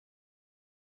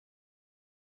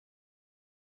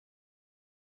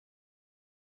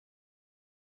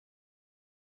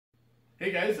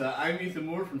Hey guys, I'm Ethan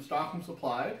Moore from Stockholm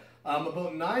Supply.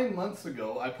 About 9 months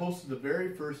ago, I posted the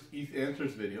very first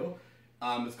EthAnswers video.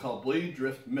 It's called Blade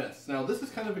Drift Miss. Now this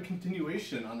is kind of a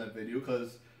continuation on that video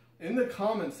because in the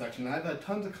comment section, I've had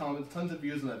tons of comments, tons of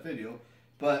views on that video,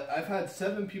 but I've had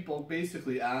 7 people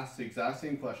basically ask the exact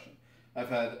same question. I've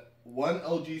had one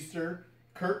LGster,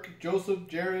 Kirk, Joseph,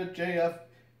 Jared, JF,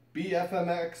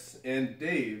 BFMX, and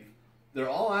Dave. They're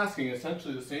all asking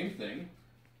essentially the same thing.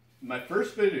 My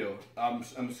first video, I'm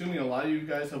assuming a lot of you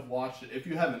guys have watched it. If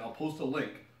you haven't, I'll post a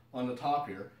link on the top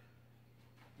here.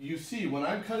 You see, when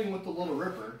I'm cutting with the Little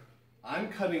Ripper, I'm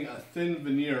cutting a thin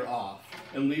veneer off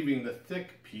and leaving the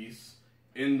thick piece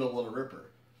in the Little Ripper.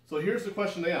 So here's the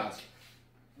question they ask.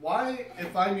 Why,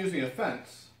 if I'm using a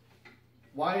fence,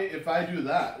 why, if I do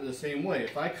that the same way,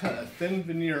 if I cut a thin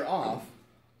veneer off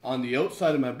on the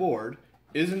outside of my board,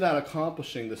 isn't that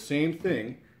accomplishing the same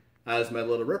thing as my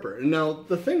Little Ripper? And now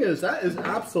the thing is, that is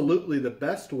absolutely the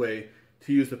best way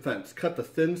to use the fence. Cut the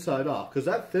thin side off, because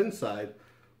that thin side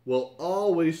will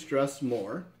always stress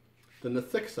more than the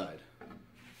thick side.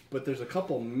 But there's a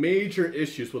couple major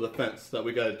issues with a fence that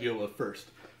we got to deal with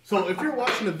first. So if you're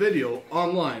watching a video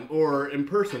online or in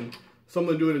person,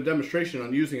 someone doing a demonstration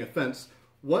on using a fence,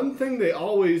 one thing they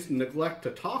always neglect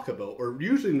to talk about, or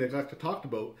usually neglect to talk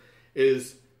about,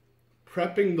 is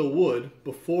prepping the wood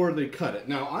before they cut it.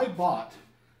 Now I bought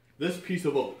this piece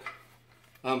of oak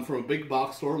from a big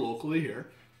box store locally here.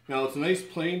 Now it's a nice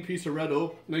plain piece of red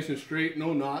oak, nice and straight,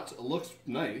 no knots. It looks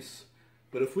nice,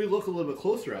 but if we look a little bit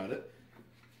closer at it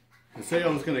and say I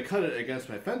was going to cut it against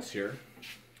my fence here,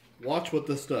 watch what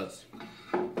this does.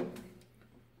 You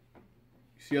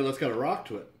see how that's got a rock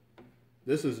to it?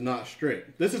 This is not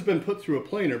straight. This has been put through a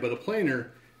planer, but a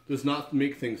planer does not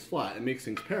make things flat. It makes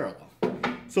things parallel.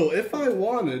 So if I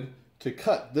wanted to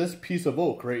cut this piece of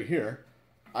oak right here,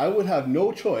 I would have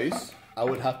no choice. I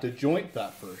would have to joint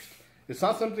that first. It's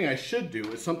not something I should do,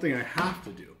 it's something I have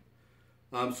to do.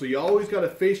 So you always got to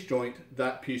face joint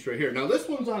that piece right here. Now this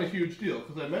one's not a huge deal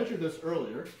because I measured this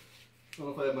earlier. I don't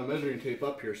know if I have my measuring tape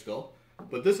up here still,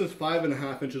 but this is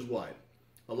 5.5 inches wide.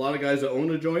 A lot of guys that own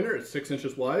a joiner, it's 6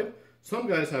 inches wide. Some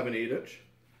guys have an 8 inch.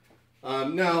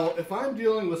 Now if I'm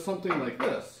dealing with something like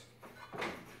this,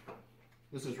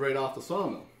 this is right off the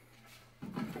sawmill.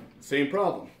 Same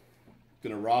problem.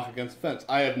 Gonna rock against the fence.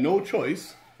 I have no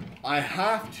choice. I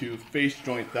have to face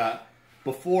joint that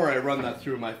before I run that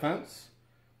through my fence,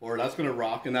 or that's gonna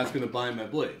rock and that's gonna bind my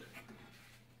blade.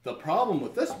 The problem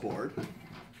with this board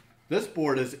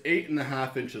is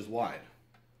 8.5 inches wide.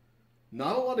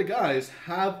 Not a lot of guys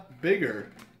have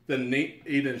bigger than an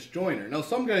 8-inch joiner. Now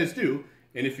some guys do,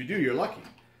 and if you do, you're lucky.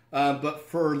 But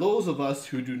for those of us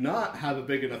who do not have a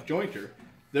big enough jointer,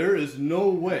 there is no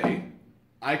way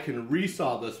I can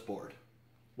resaw this board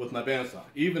with my bandsaw.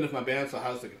 Even if my bandsaw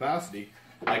has the capacity,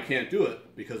 I can't do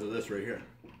it because of this right here.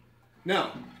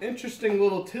 Now, interesting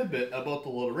little tidbit about the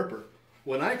Little Ripper.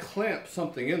 When I clamp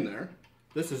something in there,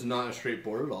 this is not a straight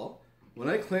board at all. When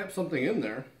I clamp something in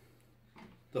there,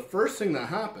 the first thing that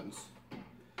happens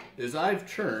is I've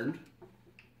turned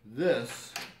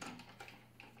this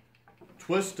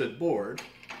twisted board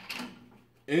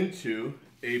into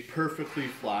a perfectly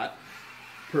flat,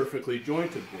 perfectly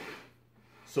jointed board.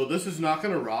 So this is not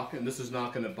going to rock and this is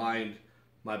not going to bind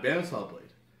my bandsaw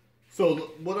blade.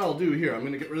 So what I'll do here, I'm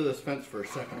going to get rid of this fence for a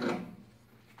second.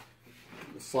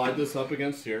 Slide this up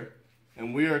against here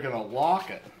and we are going to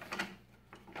lock it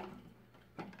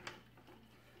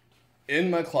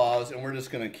in my claws, and we're just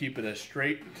going to keep it as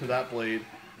straight to that blade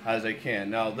as I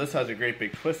can. Now this has a great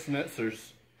big twist in it, so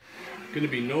there's going to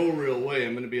be no real way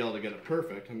I'm going to be able to get it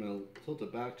perfect. I'm going to tilt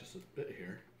it back just a bit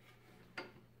here,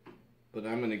 but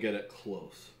I'm going to get it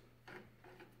close.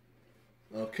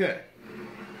 Okay.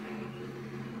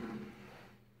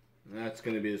 That's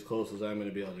going to be as close as I'm going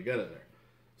to be able to get it there.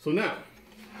 So now,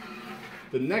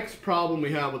 the next problem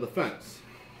we have with the fence.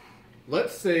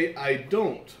 Let's say I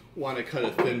don't want to cut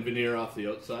a thin veneer off the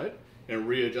outside and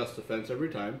readjust the fence every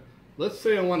time. Let's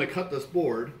say I want to cut this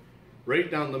board right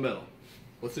down the middle.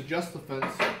 Let's adjust the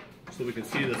fence so we can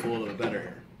see this a little bit better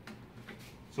here.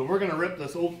 So we're going to rip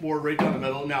this oak board right down the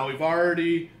middle. Now we've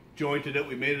already jointed it.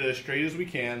 We made it as straight as we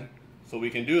can, so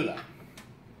we can do that.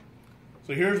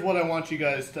 So here's what I want you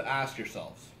guys to ask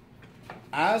yourselves.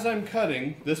 As I'm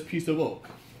cutting this piece of oak,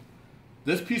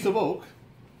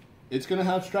 it's going to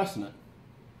have stress in it.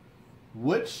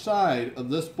 Which side of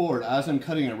this board, as I'm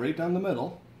cutting it right down the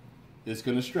middle, is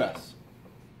going to stress?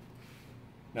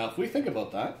 Now if we think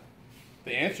about that,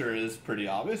 the answer is pretty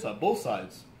obvious. Both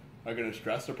sides are going to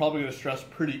stress. They're probably going to stress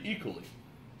pretty equally.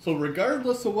 So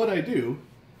regardless of what I do,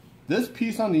 this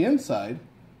piece on the inside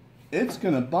it's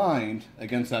going to bind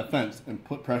against that fence and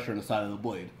put pressure on the side of the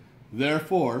blade,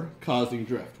 therefore causing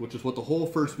drift, which is what the whole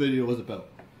first video was about.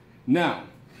 Now,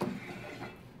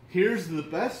 here's the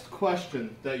best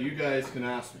question that you guys can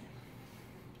ask me.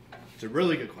 It's a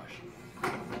really good question.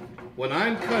 When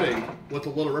I'm cutting with a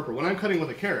little ripper, when I'm cutting with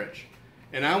a carriage,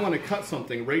 and I want to cut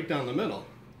something right down the middle,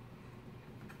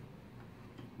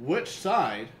 which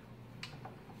side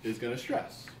is going to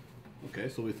stress? Okay,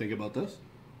 so we think about this.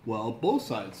 Well, both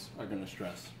sides are going to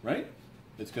stress, right?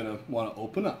 It's going to want to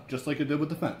open up, just like it did with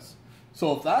the fence.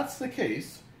 So if that's the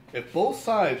case, if both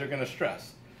sides are going to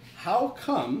stress, how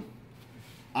come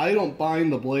I don't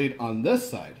bind the blade on this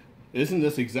side? Isn't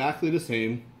this exactly the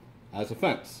same as a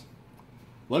fence?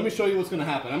 Let me show you what's going to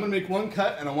happen. I'm going to make one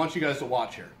cut, and I want you guys to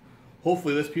watch here.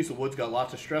 Hopefully this piece of wood's got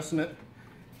lots of stress in it,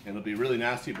 and it'll be really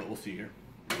nasty, but we'll see here.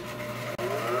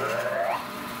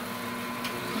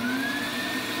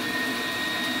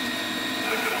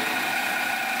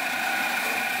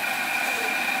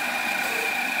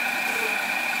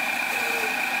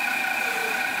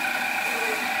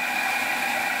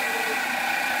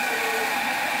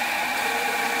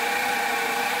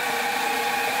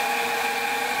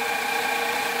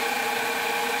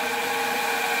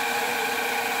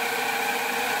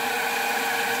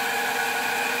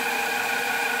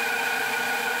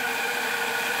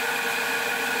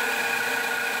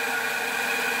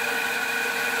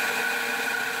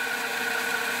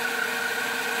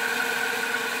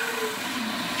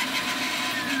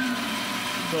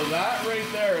 So that right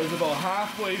there is about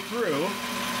halfway through.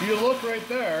 If you look right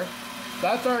there,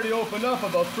 that's already opened up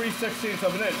about 3/16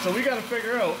 of an inch. So we got to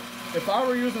figure out, if I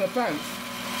were using a fence,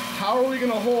 how are we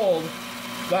going to hold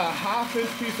that half-inch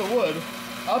piece of wood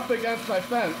up against my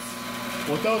fence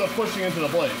without it pushing into the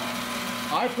blade?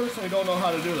 I personally don't know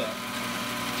how to do that.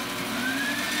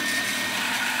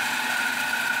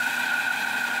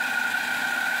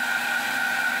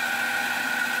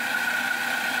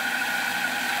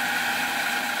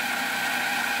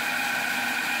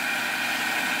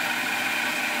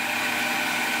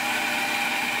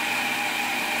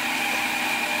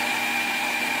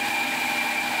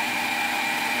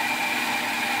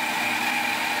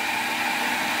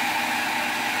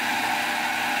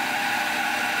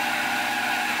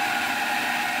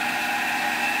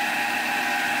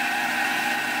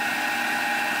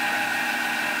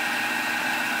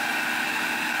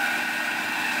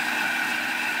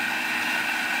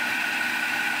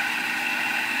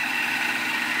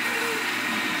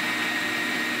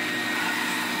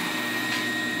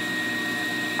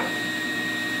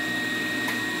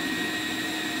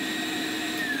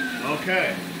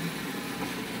 Okay,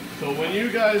 so when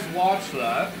you guys watched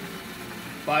that,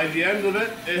 by the end of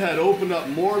it, it had opened up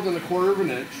more than 1/4 of an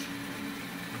inch.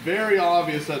 Very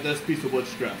obvious that this piece of wood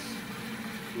stressed.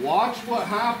 Watch what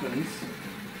happens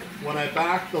when I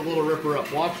back the little ripper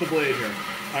up. Watch the blade here.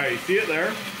 Alright, you see it there?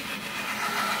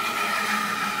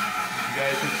 You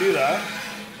guys can see that.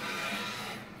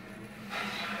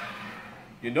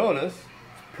 You notice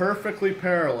it's perfectly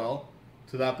parallel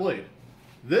to that blade.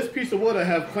 This piece of wood I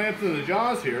have clamped in the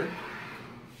jaws here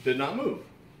did not move.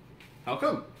 How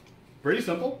come? Pretty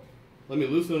simple. Let me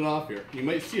loosen it off here. You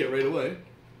might see it right away.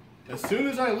 As soon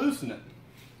as I loosen it,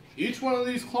 each one of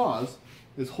these claws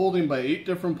is holding by 8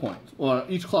 different points. Well,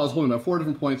 each claw is holding by 4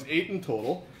 different points, 8 in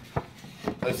total.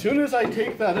 As soon as I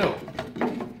take that out,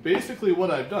 basically what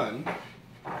I've done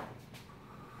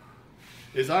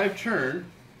is I've turned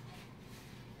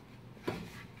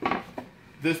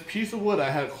this piece of wood I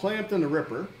had clamped in a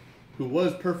ripper, who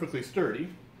was perfectly sturdy,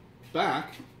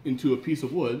 back into a piece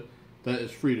of wood that is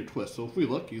free to twist. So if we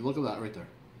look, you look at that right there.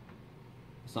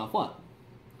 It's not flat.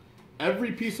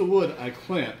 Every piece of wood I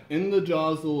clamp in the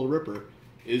jaws of the little ripper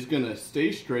is going to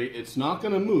stay straight. It's not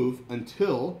going to move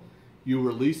until you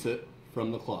release it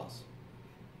from the claws.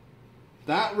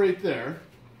 That right there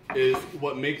is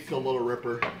what makes the little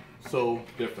ripper so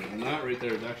different. And that right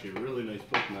there is actually a really nice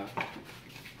book mat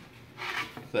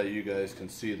that you guys can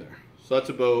see there. So that's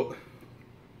about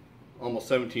almost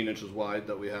 17 inches wide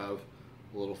that we have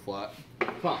a little flat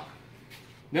top.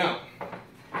 Now,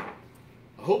 I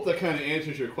hope that kind of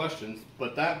answers your questions,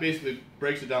 but that basically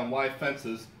breaks it down why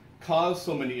fences cause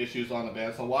so many issues on the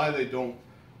bandsaw, why they don't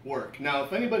work. Now,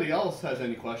 if anybody else has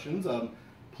any questions,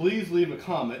 please leave a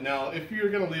comment. Now, if you're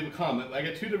going to leave a comment, I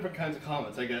get 2 different kinds of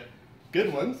comments. I get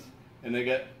good ones, and I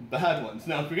get bad ones.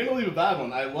 Now, if you're going to leave a bad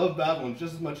one, I love bad ones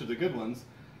just as much as the good ones.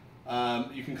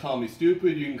 You can call me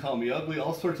stupid, you can call me ugly,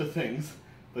 all sorts of things,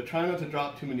 but try not to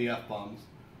drop too many F-bombs,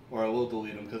 or I will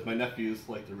delete them, because my nephews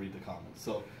like to read the comments,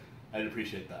 so I'd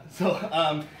appreciate that. So,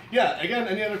 yeah, again,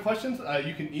 any other questions,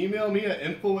 you can email me at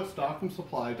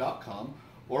info@stockhamsupply.com,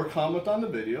 or comment on the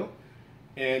video.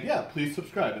 And yeah, please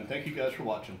subscribe, and thank you guys for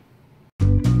watching.